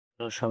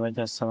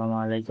সবাইকে আসসালামু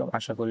আলাইকুম।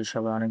 আশা করি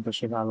সবাই অনেক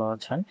বেশি ভালো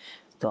আছেন।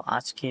 তো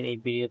আজকের এই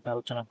ভিডিওতে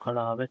আলোচনা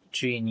করা হবে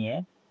ট্রি নিয়ে।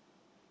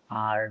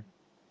 আর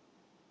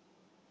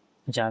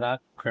যারা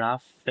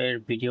গ্রাফের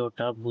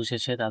ভিডিওটা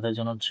বুঝেছে তাদের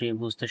জন্য ট্রি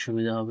বুঝতে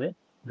সুবিধা হবে।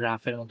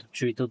 গ্রাফের মতো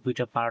ট্রি তো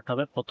দুইটা পার্ট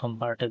হবে। প্রথম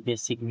পার্টে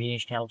বেসিক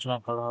জিনিস নিয়ে আলোচনা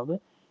করা হবে,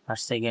 আর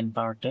সেকেন্ড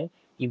পার্টে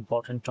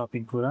ইম্পর্টেন্ট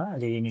টপিকগুলা,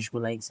 যে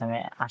জিনিসগুলো এক্সামে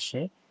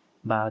আসে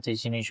বা যে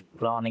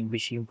জিনিসগুলো অনেক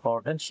বেশি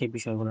ইম্পর্টেন্ট সেই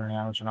বিষয়গুলো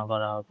নিয়ে আলোচনা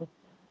করা হবে।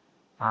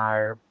 আর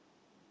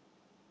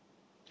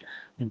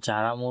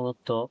যারা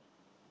মূলত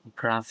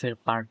গ্রাফের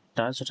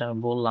পার্টটা, যেটা আমি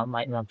বললাম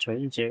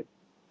মাত্রই, যে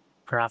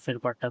গ্রাফের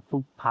পার্টটা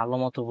খুব ভালো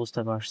মতো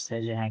বুঝতে পারছে,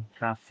 যে হ্যাঁ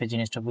গ্রাফের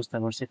জিনিসটা বুঝতে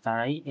পারছে,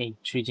 তারাই এই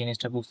ট্রি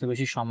জিনিসটা বুঝতে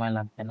বেশি সময়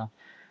লাগবে না।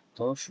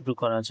 তো শুরু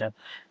করা যাক।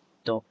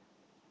 তো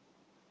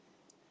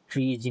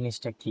ট্রি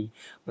জিনিসটা কি?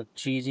 তো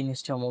ট্রি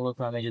জিনিসটা মূলত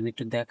আমি যদি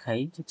একটু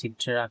দেখাই যে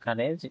চিত্রের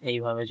আকারে, যে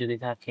এইভাবে যদি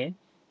থাকে,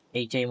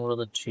 এইটাই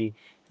মূলত ট্রি।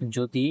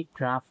 যদি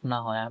গ্রাফ না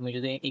হয়, আমি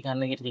যদি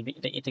এখানে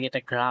এটাকে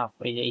একটা গ্রাফ,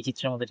 এই যে এই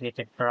চিত্রের মধ্যে এটাকে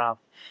একটা গ্রাফ,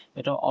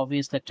 এটা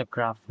অবভিয়াসলি একটা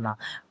গ্রাফ না।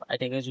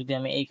 এটাকে যদি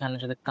আমি এইখানের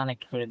সাথে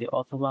কানেক্ট করে দিই,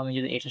 অথবা আমি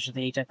যদি এটার সাথে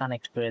এইটা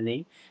কানেক্ট করে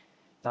দিই,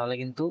 তাহলে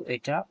কিন্তু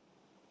এটা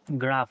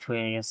গ্রাফ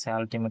হয়ে গেছে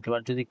আলটিমেটলি।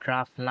 আর যদি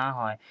গ্রাফ না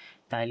হয়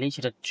তাহলেই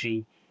সেটা ট্রি।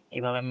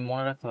 এভাবে আমি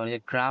মনে রাখতে পারি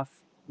যে গ্রাফ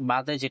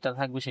বাদে যেটা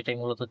থাকবে সেটাই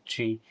মূলত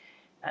ট্রি।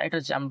 এটা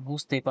যে আমরা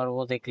বুঝতেই পারবো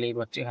দেখলেই,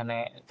 বাট এখানে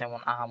তেমন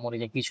আহামরি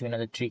যে কিছুই না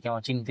যে ট্রিকে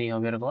আমার চিনতেই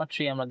হবে এরকম,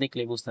 ট্রি আমরা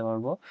দেখলেই বুঝতে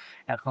পারবো।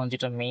 এখন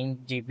যেটা মেইন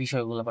যে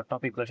বিষয়গুলো বা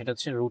টপিকগুলো সেটা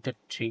হচ্ছে রুটেড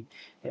ট্রি।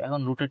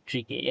 এখন রুটেড ট্রি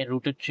কি? এ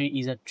rooted tree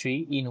is a tree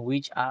in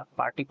which a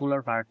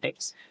particular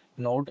vertex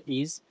node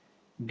is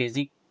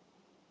basic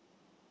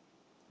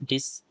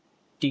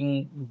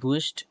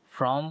distinguished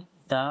from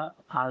the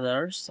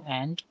others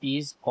and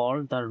is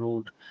called the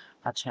root.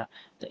 আচ্ছা,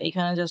 তো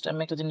এখানে জাস্ট আমি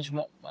একটা জিনিস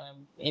মানে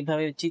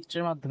এইভাবে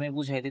চিত্রের মাধ্যমে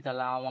বুঝাই দিই,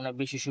 তাহলে আমার মনে হয়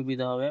বেশি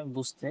সুবিধা হবে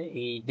বুঝতে,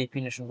 এই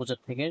ডেফিনেশন বোঝার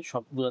থেকে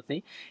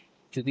সবগুলোতেই।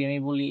 যদি আমি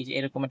বলি যে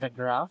এরকম একটা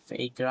গ্রাফ,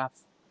 এই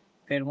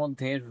গ্রাফের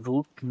মধ্যে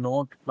রুট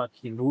নোড বা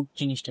কি রুট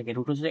জিনিসটাকে,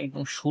 রুট হচ্ছে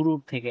একদম শুরুর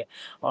থেকে,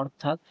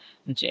 অর্থাৎ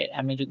যে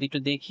আমি যদি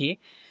একটু দেখি,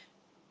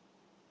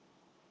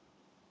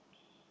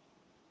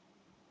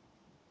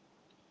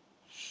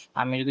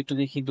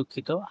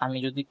 দুঃখিত, আমি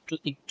যদি একটু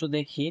একটু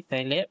দেখি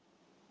তাইলে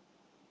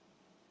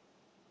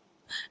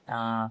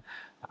আহ,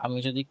 আমি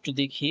যদি একটু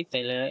দেখি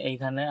তাহলে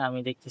এইখানে আমি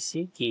দেখতেছি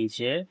কি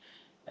যে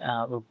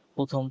আহ,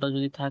 প্রথমটা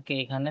যদি থাকে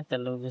এখানে,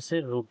 তাহলে হচ্ছে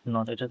রুট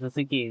নট, এটা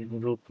হচ্ছে কি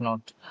রুট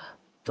নট।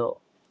 তো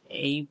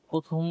এই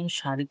প্রথম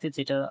সারিতে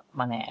যেটা,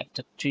 মানে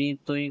একটা ট্রি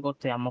তৈরি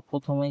করতে আমার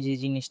প্রথমে যে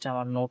জিনিসটা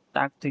আমার নোটটা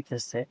আঁকতে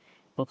হইতেছে,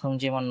 প্রথম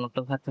যে আমার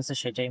নোটটা থাকতেছে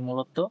সেটাই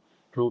মূলত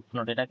রুট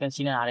নোট। এটাকে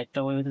চিনে আরেকটা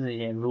বই হইতেছে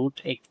যে রুট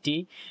একটি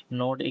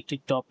নোড একটি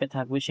টপে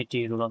থাকবে সেটি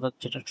রুট, অর্থাৎ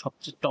যেটা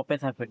সবচেয়ে টপে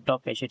থাকবে,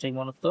 টপে, সেটাই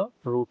মূলত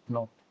রুট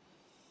নোট।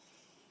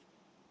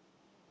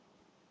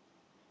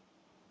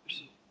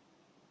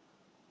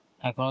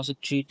 এখন হচ্ছে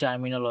ট্রি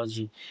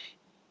টার্মিনোলজি।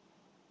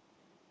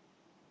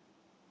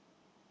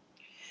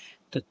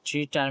 তো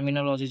ট্রি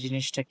টার্মিনোলজি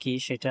জিনিসটা কি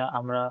সেটা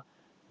আমরা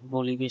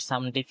বলি, যে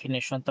সাম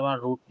ডেফিনেশন তোমার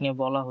রুট নিয়ে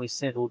বলা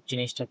হয়েছে। রুট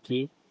জিনিসটা কি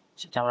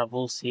সেটা আমরা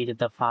বলছি, যে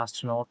the first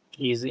note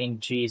is in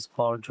tree is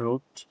called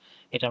root,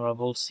 এটা আমরা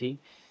বলছি।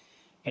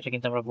 এটা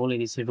কিন্তু আমরা বলে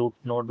দিছি রুট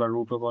নোট বা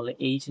রুটও বলে।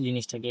 এইচ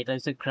জিনিসটা কি? এটা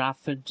হচ্ছে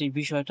গ্রাফের যে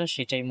বিষয়টা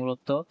সেটাই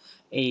মূলত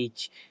এইচ।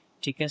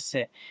 ঠিক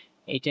আছে,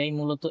 এটাই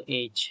মূলত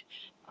এইচ।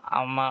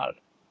 আমার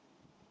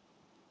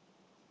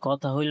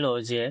কথা হইলো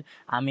যে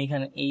আমি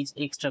এখানে এই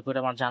এক্সট্রা করে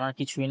আমার জানার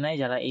কিছুই নাই,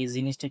 যারা এই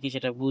জিনিসটা কি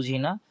সেটা বুঝি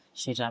না,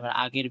 সেটা আমরা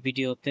আগের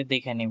ভিডিওতে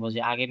দেখে নিব,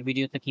 যে আগের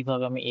ভিডিওতে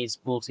কিভাবে আমি এজ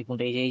বলছি,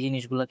 কিন্তু এই যে এই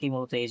জিনিসগুলোকেই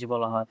মূলত এজ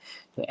বলা হয়।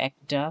 তো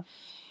একটা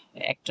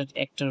একটা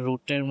একটা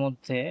রুটের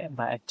মধ্যে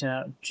বা একটা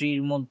ট্রির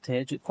মধ্যে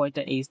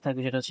কয়টা এজ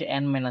থাকবে সেটা হচ্ছে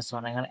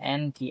n-1। এখানে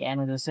n কি? n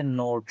হচ্ছে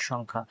নোড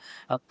সংখ্যা,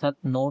 অর্থাৎ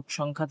নোড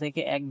সংখ্যা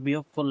থেকে এক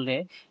বিয়োগ করলে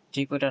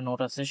যে কয়টা নোড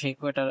আছে সেই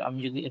কয়টা, আমি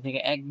যদি এ থেকে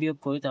এক বিয়োগ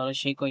করি তাহলে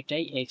সেই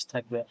কয়টাই এক্স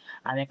থাকবে।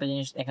 আমি একটা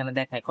জিনিস এখানে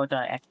দেখাই, কয়টা,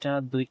 একটা,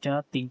 দুইটা,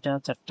 তিনটা,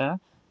 চারটা,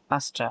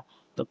 পাঁচটা।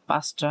 তো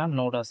পাঁচটা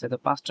নোড আছে, তো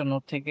পাঁচটা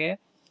নোড থেকে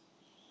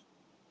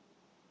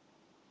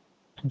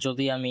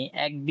যদি আমি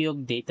এক বিয়োগ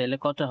দিই তাহলে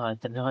কত হয়?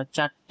 তাহলে হয়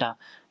চারটা।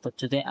 তো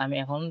যদি আমি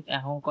এখন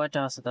এখন কয়টা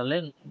আছে তাহলে?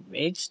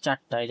 এজ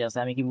চারটা এজ আছে।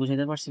 আমি কি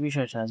বুঝাতে পারছি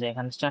বিষয়টা, যে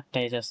এখানে চারটা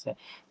এজ আছে?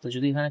 তো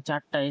যদি এখানে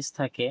চারটা এজ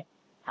থাকে,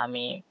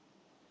 আমি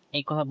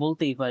এই কথা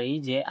বলতেই পারি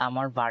যে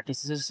আমার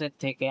ভার্টিসিসের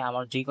থেকে,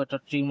 আমার যে কটা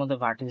ট্রির মধ্যে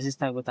ভার্টিসিস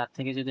থাকবে তার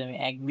থেকে যদি আমি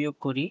এক বিয়োগ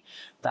করি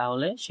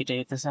তাহলে সেটাই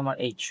হচ্ছে আমার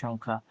এইচ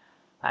সংখ্যা।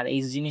 আর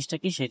এই জিনিসটা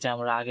কি সেটা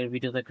আমরা আগের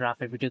ভিডিওতে,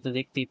 গ্রাফের ভিডিওতে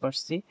দেখতেই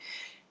পারছি।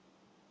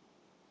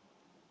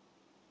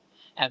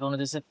 এখন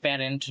হচ্ছে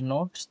প্যারেন্ট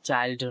নোট,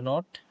 চাইল্ড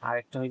নোট, আর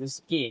একটা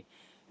হইতেছে কি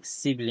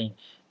সিবলিং।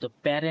 তো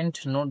প্যারেন্ট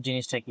নোট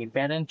জিনিসটা কি?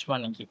 প্যারেন্ট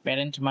মানে কি?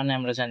 প্যারেন্ট মানে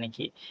আমরা জানি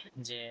কি,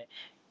 যে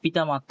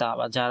পিতামাতা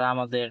বা যারা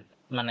আমাদের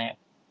মানে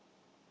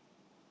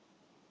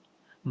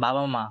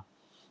বাবা মা,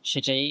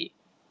 সেটাই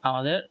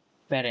আমাদের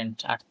প্যারেন্ট।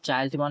 আর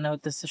চাইল্ড মানে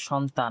হইতেছে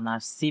সন্তান,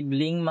 আর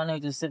সিবলিং মানে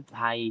হইতেছে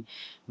ভাই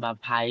বা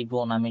ভাই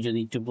বোন। আমি যদি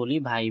একটু বলি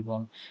ভাই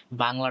বোন,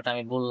 বাংলাটা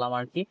আমি বললাম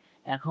আর কি।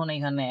 এখন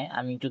এখানে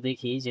আমি একটু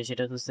দেখি যে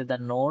সেটা হচ্ছে the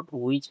note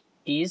which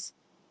is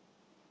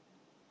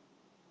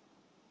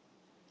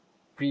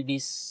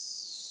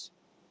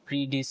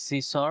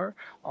predecessor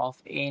of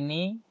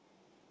any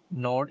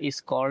node is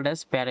called as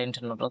parent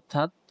node,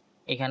 অর্থাৎ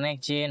এখানে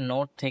যে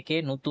নোড থেকে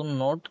নতুন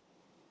নোড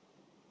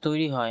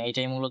তৈরি হয়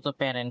এটাই মূলত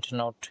প্যারেন্ট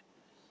নোড।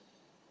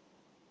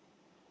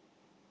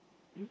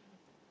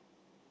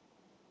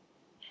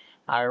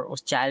 আর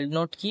চাইল্ড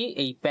নোড কি,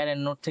 এই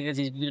প্যারেন্ট নোড থেকে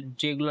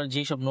যেগুলো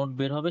যেসব নোড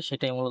বের হবে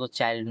সেটাই মূলত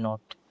চাইল্ড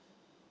নোড।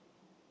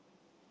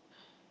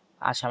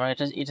 আচ্ছা, আমরা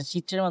এটা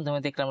চিত্রের মাধ্যমে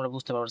দেখলে আমরা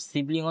বুঝতে পারবো।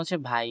 সিবলিং হচ্ছে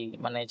ভাই,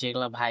 মানে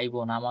যেগুলো ভাই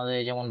বোন, আমাদের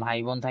যেমন ভাই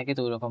বোন থাকে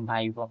তো ওইরকম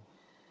ভাই বোন,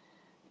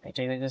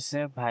 এটাই হচ্ছে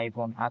ভাই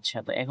বোন। আচ্ছা,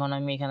 তো এখন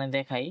আমি এখানে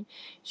দেখাই,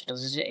 সেটা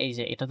হচ্ছে যে এই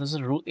যে এটা তো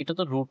এটা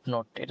তো রুট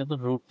নোট, এটা তো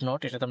রুট নোট,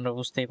 এটা তো আমরা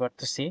বুঝতেই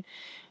পারতেছি।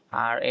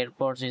 আর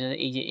এরপর যেটা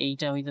এই যে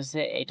এইটা হইতেছে,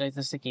 এটা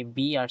হইতেছে কি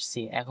বি আর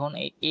সি। এখন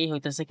এই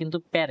হইতেছে কিন্তু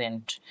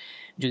প্যারেন্ট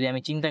যদি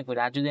আমি চিন্তা করি,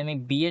 আর যদি আমি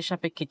বি এর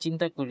সাপেক্ষে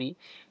চিন্তা করি,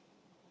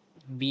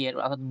 বি এর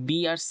অর্থাৎ বি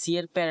আর সি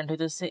এর প্যারেন্ট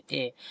হইতেছে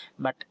এ,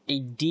 বাট এই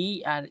ডি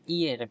আর ই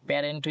এর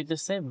প্যারেন্ট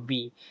হইতেছে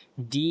বি,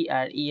 ডি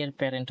আর ই এর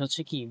প্যারেন্ট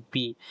হচ্ছে কি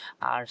বি।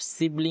 আর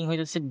সিবলিং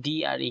হইতেছে ডি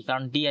আর ই,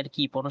 কারণ ডি আর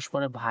কি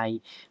পরস্পরের ভাই,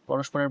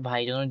 পরস্পরের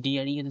ভাই, জন্য ডি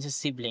আর ই হইতেছে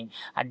সিবলিং।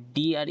 আর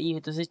ডি আর ই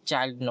হইতেছে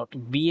চাইল্ড নোট,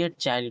 বি এর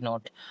চাইল্ড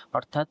নোট,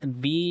 অর্থাৎ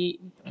বি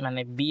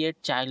মানে বি এর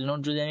চাইল্ড নোট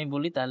যদি আমি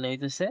বলি তাহলে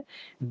হইতেছে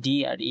ডি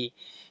আর ই।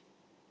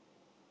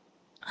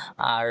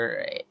 আর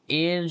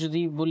এর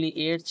যদি বলি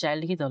এর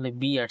চাইল্ড কি, তাহলে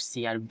বি আর সি,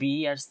 আর বি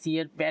আর সি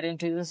এর প্যারেন্ট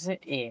হইতেছে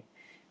এ।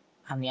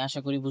 আমি আশা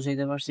করি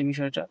বুঝাইতে পারছি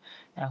বিষয়টা।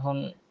 এখন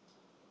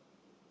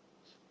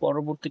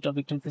পরবর্তী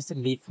টপিকটা হচ্ছে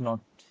লিফ নোড।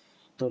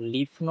 তো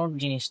লিফ নোড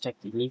জিনিসটা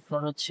কি? লিফ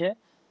নোড হচ্ছে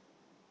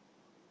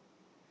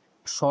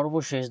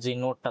সর্বশেষ যে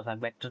নোটটা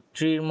থাকবে একটা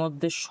ট্রির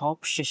মধ্যে, সব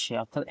শেষে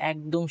অর্থাৎ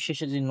একদম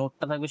শেষে যে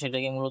নোটটা থাকবে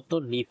সেটাকে মূলত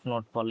লিফ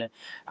নোড বলে।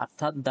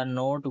 অর্থাৎ the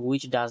node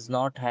which does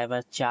not have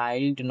a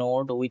child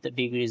node with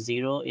degree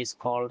 0 is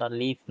called a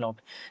leaf node.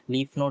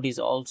 Leaf node is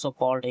also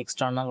called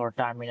external or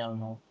terminal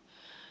node.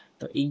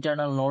 তো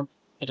ইন্টারনাল নোড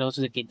এটা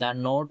হচ্ছে কি, the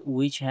node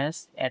which has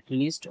at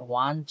least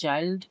one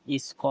child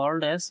is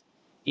called as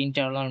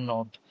internal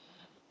node.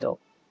 তো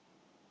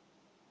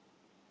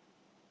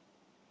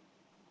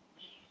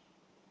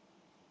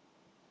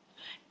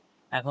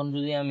এখন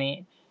যদি আমি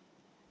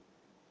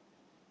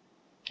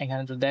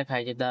এখানে তো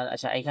দেখাই যে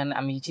আচ্ছা, এখানে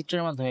আমি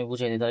চিত্রের মাধ্যমে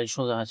বুঝাই দিই তাহলে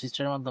সোজা হয়।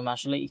 চিত্রের মাধ্যমে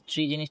আসলে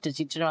থ্রি জিনিসটা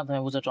চিত্রের মাধ্যমে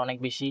বোঝাটা অনেক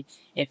বেশি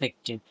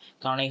এফেক্টিভ,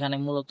 কারণ এখানে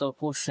মূলত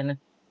কোশ্চেনে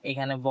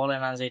এখানে বলে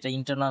না যে এটা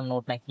ইন্টারনাল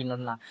নোট না কি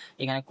নোট না,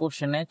 এখানে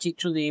কোশ্চেনে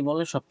চিত্র দিয়ে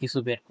বলে সবকিছু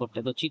বের করতে,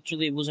 তো চিত্র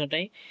দিয়ে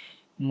বোঝাটাই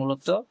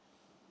মূলত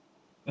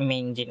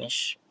মেইন জিনিস।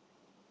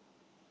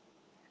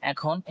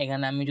 এখন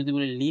এখানে আমি যদি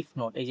বলি লিফ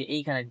নোট, এই যে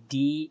এইখানে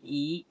ডি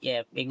ই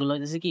এফ এগুলো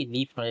হচ্ছে কি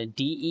leaf note,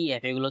 D E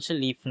F এগুলো হচ্ছে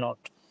লিফ নোট।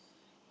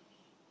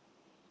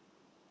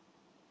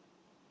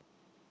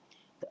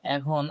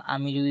 এখন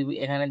আমি যদি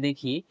এখানে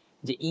দেখি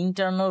যে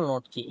ইন্টারনাল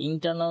নোট কি,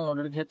 ইন্টারনাল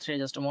নোটের ক্ষেত্রে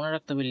জাস্ট মনে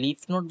রাখতে হবে লিফ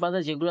নোট বাদে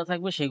যেগুলো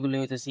থাকবে সেগুলো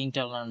হইতেছে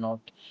ইন্টারনাল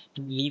নোট।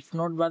 লিফ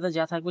নোট বাদে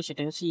যা থাকবে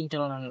সেটা হচ্ছে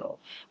ইন্টারনাল নোট।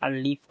 আর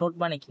লিফ নোট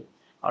মানে কি,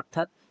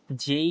 অর্থাৎ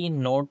যেই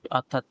নোট,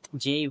 অর্থাৎ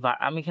যেই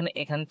আমি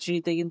এখানে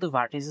ট্রিতে কিন্তু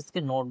ভার্টিসেসকে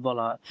নোট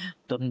বলা হয়।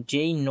 তো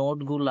যেই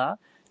নোটগুলা,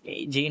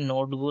 যেই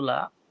নোটগুলা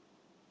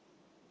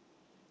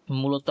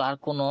মূলত আর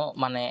কোনো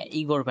মানে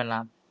করবে না,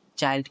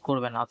 চাইল্ড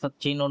করবে না, অর্থাৎ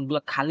যে নোটগুলো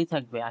খালি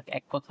থাকবে,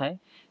 এক কথায়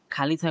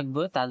খালি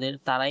থাকবে,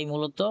 তারাই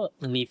মূলত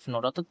লিফ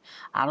নোট। অর্থাৎ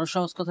আরো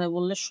সহজ কথায়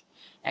বললে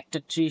একটা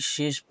ট্রির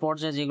শেষ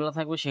পর্যায়ে যেগুলো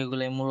থাকবে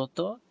সেগুলোই মূলত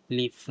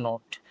লিফ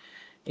নোট।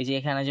 এই যে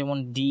এখানে যেমন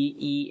ডি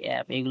ই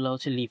এফ এগুলো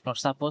হচ্ছে লিফ নোট।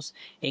 সাপোজ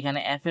এখানে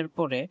এফ এর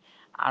পরে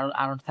আর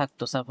আর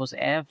থাকতো, সাপোজ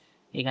এফ,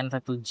 এখানে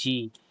থাকতো জি,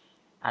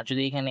 আর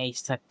যদি এখানে এইচ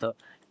থাকতো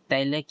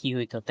তাইলে কি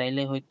হইতো,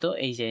 তাইলে হইতো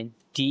এই যে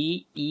ডি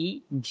ই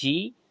জি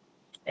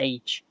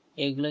এইচ,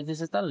 এগুলো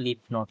হইতেছে তার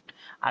লিফ নোট,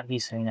 আর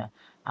কিছুই না।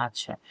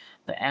 আচ্ছা,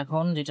 তো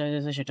এখন যেটা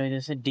হইতেছে সেটা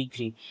হইতেছে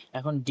ডিগ্রি।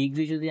 এখন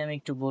ডিগ্রি যদি আমি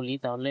একটু বলি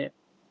তাহলে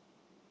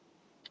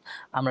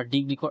আমরা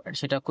ডিগ্রি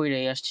সেটা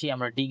কইরাই আসছি,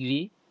 আমরা ডিগ্রি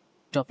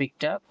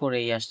টপিকটা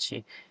করেই আসছি।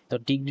 তো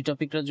ডিগ্রি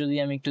টপিকটা যদি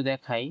আমি একটু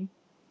দেখাই,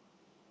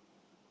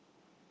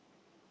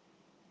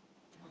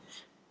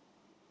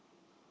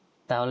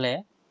 তাহলে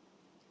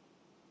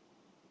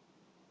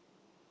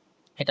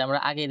এটা আমরা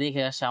আগে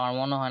দেখে আসছি, আমার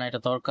মনে হয় না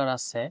এটা দরকার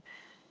আছে।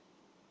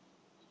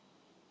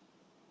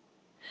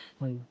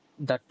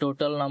 The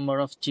total number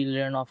of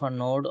children of a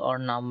node or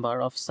number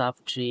of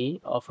subtree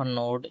of a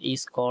node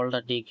is called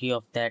a degree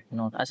of that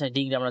node. আচ্ছা,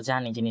 ডিগ্রি আমরা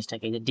জানি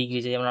জিনিসটাকে, যে ডিগ্রি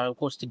যে আমরা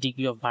করছি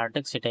ডিগ্রি অফ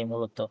ভার্টেক্স, সেটাই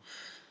মূলত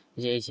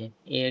যে এই যে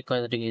এর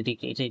কত ডিগ্রি,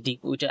 ডিগ্রি এটা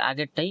ওইটা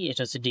আগেরটাই,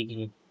 এটা হচ্ছে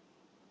ডিগ্রি।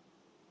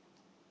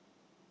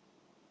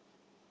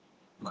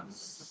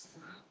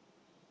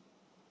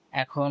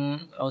 এখন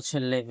হচ্ছে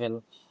লেভেল।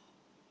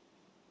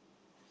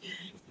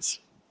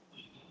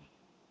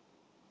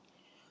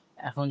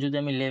 এখন যদি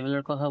আমি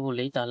লেভেলের কথা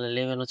বলি তাহলে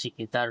লেভেল হচ্ছে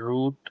কি, তার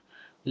root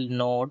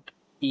node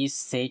is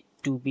said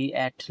to be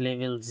at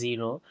level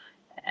 0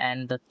 and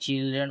the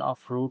children of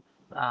root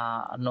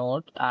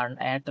note R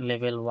at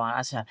level 1।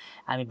 আচ্ছা,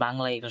 আমি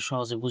বাংলায় এটা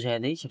সহজে বুঝাই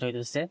দিই। সেটা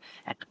হইতেছে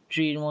একটা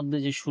ট্রির মধ্যে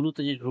যে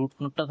শুরুতে যে রুট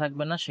নোটটা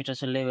থাকবে না, সেটা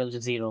হচ্ছে লেভেল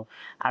 0।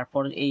 আর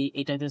পরে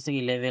এটা হইতেছে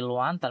কি লেভেল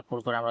 1, তারপর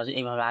করে আমরা যে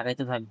এইভাবে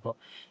আগাইতে থাকবো,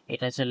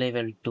 এটা হচ্ছে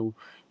লেভেল 2।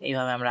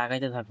 এইভাবে আমরা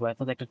আগাইতে থাকবো।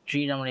 এখন একটা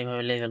ট্রির আমরা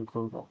এইভাবে লেভেল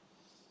করব,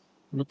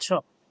 বুঝছো?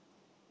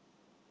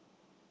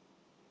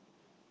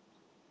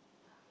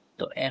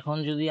 তো এখন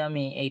যদি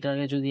আমি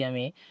এইটাকে যদি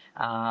আমি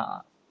আহ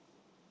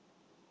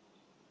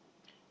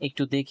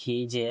একটু দেখি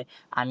যে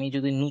আমি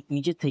যদি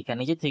নিজের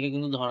থেকে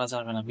কিন্তু ধরা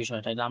যাবে না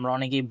বিষয়টা। এটা আমরা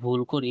অনেকেই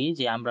ভুল করি,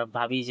 যে আমরা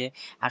ভাবি যে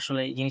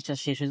আসলে জিনিসটা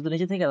শেষ হয়েছে তো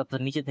নিচে থেকে,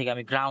 অর্থাৎ নিচে থেকে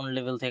আমি গ্রাউন্ড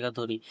লেভেল থেকে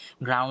ধরি।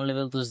 গ্রাউন্ড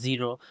লেভেল তো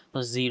 0, তো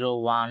 0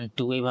 1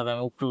 2 এইভাবে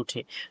আমি উপরে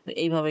উঠি। তো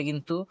এইভাবে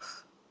কিন্তু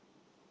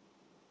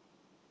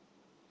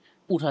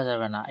উঠা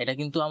যাবে না। এটা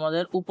কিন্তু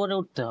আমাদের উপরে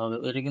উঠতে হবে।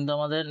 এটা কিন্তু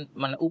আমাদের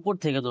মানে উপর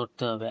থেকে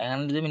ধরতে হবে।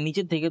 এখানে যদি আমি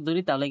নিচের থেকে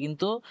ধরি তাহলে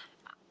কিন্তু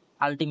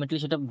আল্টিমেটলি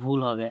সেটা ভুল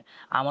হবে।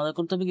 আমাদের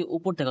করতে হবে কি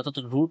উপর থেকে, অর্থাৎ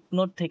রুট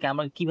নোট থেকে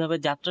আমরা কিভাবে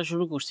যাত্রা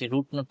শুরু করছি,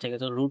 রুট নোট থেকে।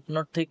 তো রুট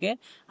নোট থেকে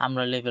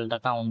আমরা লেভেলটা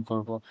কাউন্ট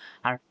করব।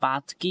 আর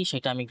পাথ কি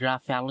সেটা আমি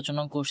গ্রাফে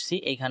আলোচনা করছি।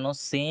 এখানেও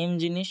সেম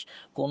জিনিস,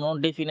 কোনো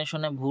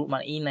ডেফিনেশনে ভুল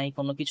মানে নাই,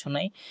 কোনো কিছু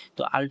নাই।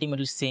 তো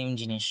আলটিমেটলি সেম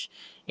জিনিস,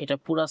 এটা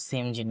পুরা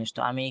সেম জিনিস। তো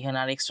আমি এখানে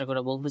আর এক্সট্রা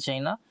করে বলতে চাই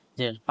না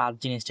যে পাথ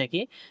জিনিসটা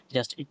কি।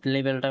 জাস্ট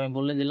লেভেলটা আমি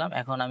বলে দিলাম।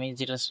 এখন আমি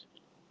যেটা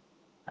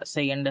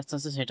সেকেন্ড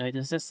আসতেছে সেটা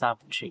হইতেছে সাব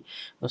ট্রি।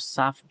 তো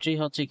সাব ট্রি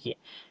হচ্ছে কি,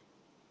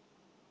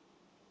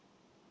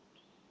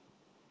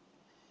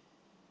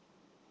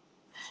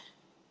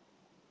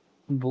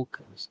 বুক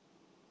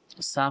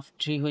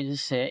subtree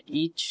হইতেছে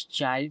each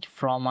child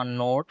from a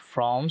node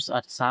forms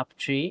a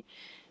subtree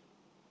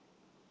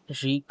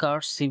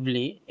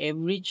recursively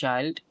every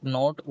child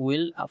node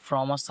will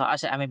from a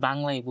আচ্ছা আমি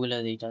বাংলায় বলে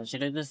দিই এটা।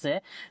 সেটা হইতেছে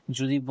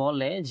যদি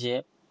বলে যে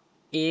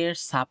এর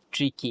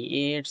সাবট্রি কি,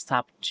 এর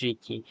সাবট্রি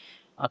কি,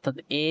 অর্থাৎ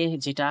এ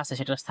যেটা আছে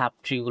সেটার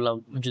সাবট্রি গুলো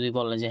যদি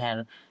বলে যে হ্যাঁ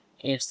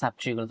এর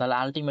সাবট্রি গুলো, তাহলে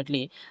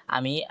আলটিমেটলি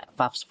আমি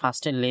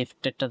ফার্স্টে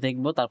লেফটেরটা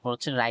দেখবো, তারপর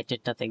হচ্ছে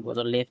রাইটেরটা দেখবো।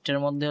 তো লেফটের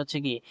মধ্যে হচ্ছে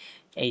কি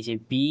এই যে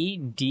বি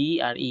ডি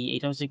আর ই,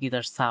 এটা হচ্ছে কি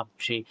তার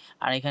সাবট্রি।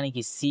 আর এখানে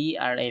কি সি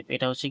আর এফ,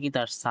 এটা হচ্ছে কি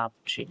তার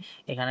সাবট্রি।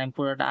 এখানে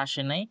পুরোটা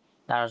আসে নাই,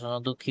 তার জন্য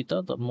দুঃখিত।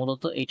 তো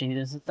মূলত এইটা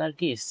হচ্ছে তার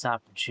কি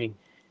সাবট্রি।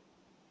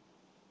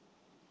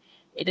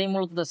 এটাই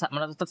মূলত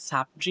মানে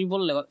সাবট্রি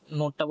বললে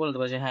নোটটা বলে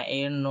দেবো যে হ্যাঁ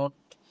এর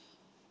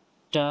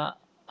নোটটা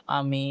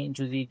আমি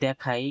যদি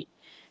দেখাই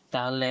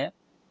তাহলে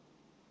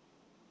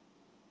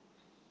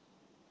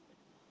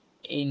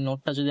এই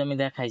নোটটা যদি আমি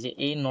দেখাই যে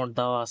এই নোট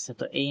দেওয়া আছে,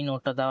 তো এই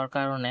নোটটা দেওয়ার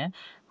কারণে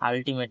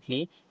আলটিমেটলি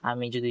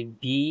আমি যদি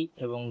বি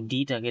এবং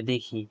ডিটাকে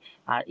দেখি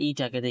আর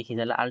ইটাকে দেখি,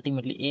 তাহলে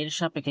আলটিমেটলি এর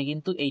সাপেক্ষে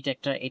কিন্তু এটা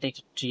একটা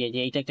ট্রি, যে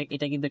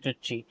এটা কিন্তু একটা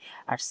ট্রি।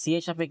 আর সি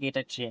এর সাপেক্ষে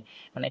এটা ট্রি,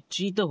 মানে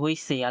ট্রি তো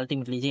হয়েছে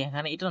আলটিমেটলি, যে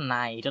এখানে এটা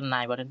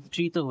নাই বাট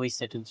ট্রি তো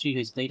হয়েছে, ট্রি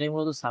হয়েছে। তো এটাই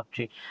মূলত সাব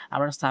ট্রি।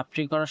 আমরা সাব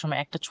ট্রি করার সময়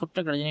একটা ছোট্ট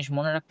একটা জিনিস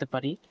মনে রাখতে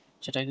পারি,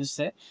 সেটা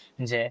হচ্ছে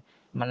যে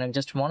মানে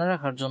জাস্ট মনে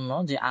রাখার জন্য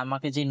যে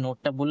আমাকে যে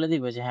নোটটা বলে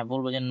দিবে, যে হ্যাঁ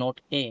বলবো যে নোট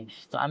এ,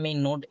 তো আমি এই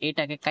নোট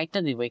এটাকে কাইটটা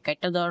দিব। এই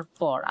কাইটটা দেওয়ার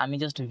পর আমি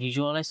জাস্ট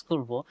ভিজুয়ালাইজ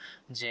করব,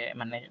 যে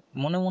মানে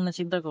মনে মনে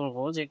চিন্তা করব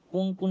যে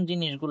কোন কোন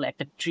জিনিসগুলো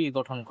একটা ট্রি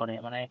গঠন করে,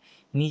 মানে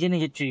নিজে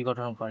নিজে ট্রি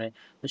গঠন করে।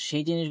 তো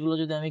সেই জিনিসগুলো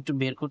যদি আমি একটু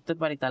বের করতে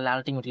পারি তাহলে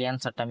আলটিমেটলি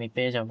অ্যান্সারটা আমি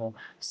পেয়ে যাব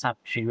সাব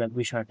ট্রি বা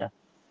বিষয়টা।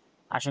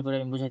 আশা করি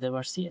আমি বুঝাইতে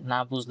পারছি। না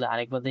বুঝলে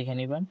আরেকবার দেখে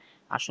নেবেন।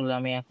 আসলে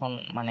আমি এখন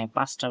মানে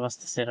 5টা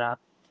বাজতেছে রাত,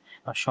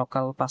 বা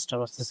সকাল 5টা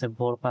বাজতেছে,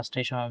 ভোর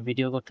 5টায় সময়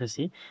ভিডিও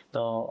করতেছি।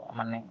 তো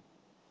মানে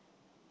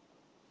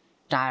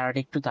টায়ার্ড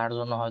একটু, তার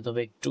জন্য হয়তো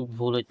বা একটু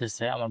ভুল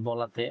হইতেছে আমার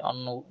বলাতে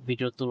অন্য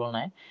ভিডিওর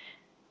তুলনায়।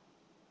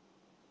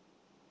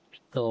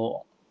 তো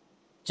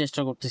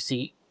চেষ্টা করতেছি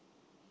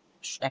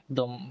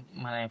একদম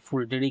মানে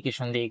ফুল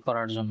ডেডিকেশন দিয়ে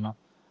করার জন্য।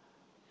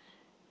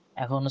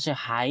 এখন হচ্ছে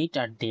হাইট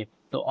আর ডেপথ।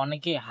 তো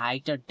অনেকে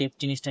হাইট আর ডেপথ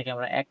জিনিসটাকে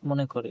আমরা এক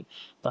মনে করি।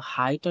 তো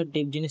হাইট আর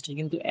ডেপথ জিনিসটা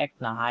কিন্তু এক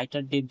না, হাইট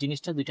আর ডেপথ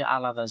জিনিসটা দুইটা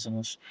আলাদা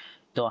জিনিস।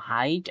 তো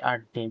হাইট আর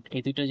ডেপথ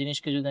এই দুইটা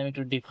জিনিসকে যদি আমি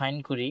একটু ডিফাইন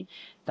করি,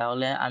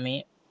 তাহলে আমি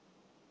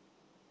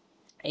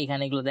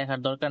এইখানে এগুলো দেখার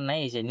দরকার নাই।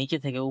 এই যে নিচে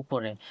থেকে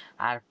উপরে,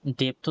 আর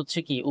ডেপথ হচ্ছে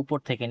কি উপর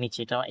থেকে নিচে।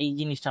 এটা এই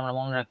জিনিসটা আমরা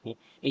মনে রাখি।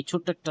 এই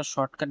ছোট্ট একটা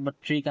শর্টকাট বা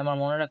ট্রিক আমরা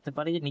মনে রাখতে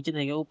পারি, যে নিচে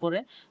থেকে উপরে,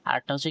 আর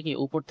একটা হচ্ছে কি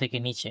উপর থেকে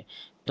নিচে।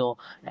 তো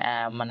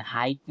মানে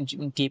হাইট,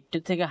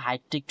 ডেপথের থেকে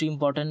হাইটটা একটু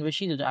ইম্পর্টেন্ট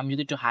বেশি। যদি আমি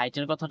যদি একটু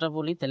হাইটের কথাটা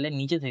বলি, তাহলে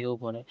নিচে থেকে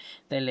উপরে।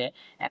 তাহলে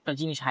একটা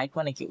জিনিস হাইট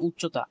মানে কি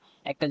উচ্চতা,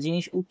 একটা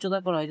জিনিস উচ্চতা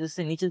করা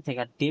হয়েছে নিচে থেকে।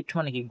 আর ডেপথ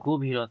মানে কি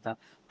গভীরতা।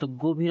 তো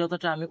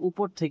গভীরতাটা আমি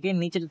উপর থেকে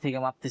নিচের থেকে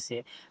মাপতেছি।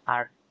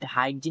 আর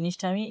হাইট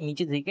জিনিসটা আমি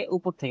নিচে থেকে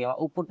উপর থেকে,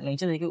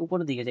 নিচে থেকে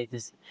উপরের দিকে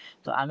যাইতেছি।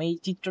 তো আমি এই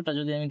চিত্রটা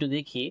যদি আমি একটু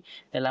দেখি,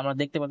 তাহলে আমরা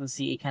দেখতে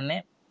পাচ্ছি এখানে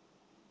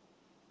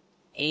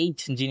এইচ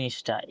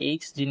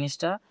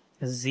জিনিসটা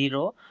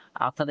 0,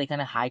 অর্থাৎ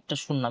এখানে হাইটটা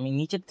 0। আমি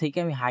নিচের থেকে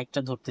আমি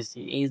হাইটটা ধরতেছি,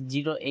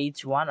 H0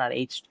 H1 আর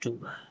H2।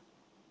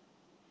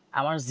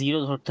 আমার 0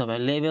 ধরতে হবে,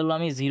 লেভেলও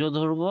আমি 0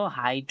 ধরবো,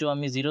 হাইটও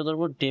আমি 0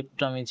 ধরবো,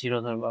 ডেপথও আমি 0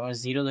 ধরবো। আমার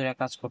 0 ধরে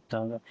কাজ করতে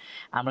হবে।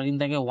 আমরা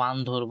কিন্তু আগে 1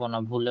 ধরবো না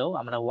ভুলেও,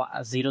 আমরা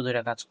 0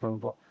 ধরে কাজ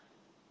করব।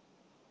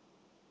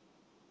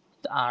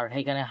 আর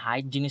এখানে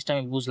হাইট জিনিসটা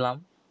আমি বুঝলাম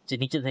যে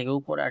নিচে থেকে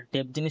উপর, আর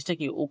ডেপথ জিনিসটা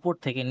কি উপর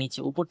থেকে নিচে,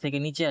 উপর থেকে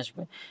নিচে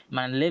আসবে,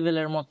 মানে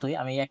লেভেলের মতোই।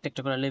 আমি একটা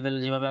একটা করে লেভেল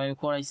যেভাবে আমি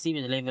করাইছি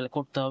লেভেল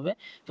করতে হবে,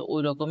 তো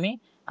ওই রকমই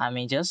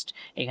আমি জাস্ট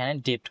এখানে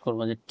ডেপথ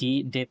করবো, যে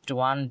ডেপথ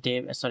 1,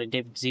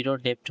 ডেপথ 0,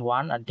 ডেপথ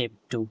 1 আর ডেপথ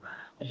 2।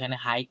 এখানে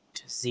হাইট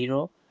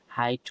 0,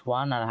 হাইট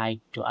 1 আর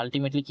হাইট 2।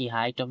 আলটিমেটলি কি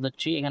হাইট অফ দ্য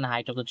ট্রি, এখানে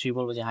হাইট অফ দ্য ট্রি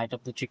বলবো যে হাইট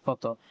অফ দ্য ট্রি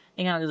কত।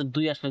 এখানে যদি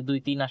 2 আসলে 2,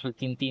 3 আসলে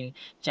 3, 3,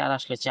 4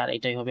 আসলে 4,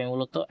 এটাই হবে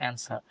মূলত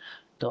অ্যান্সার।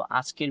 তো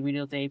আজকের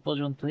ভিডিওতে এই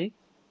পর্যন্তই।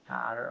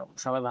 আর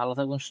সবাই ভালো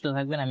থাকবেন, সুস্থ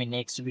থাকবেন। আমি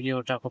নেক্সট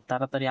ভিডিওটা খুব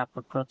তাড়াতাড়ি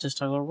আপলোড করার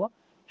চেষ্টা করব।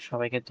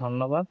 সবাইকে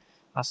ধন্যবাদ।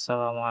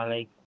 আসসালামু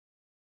আলাইকুম।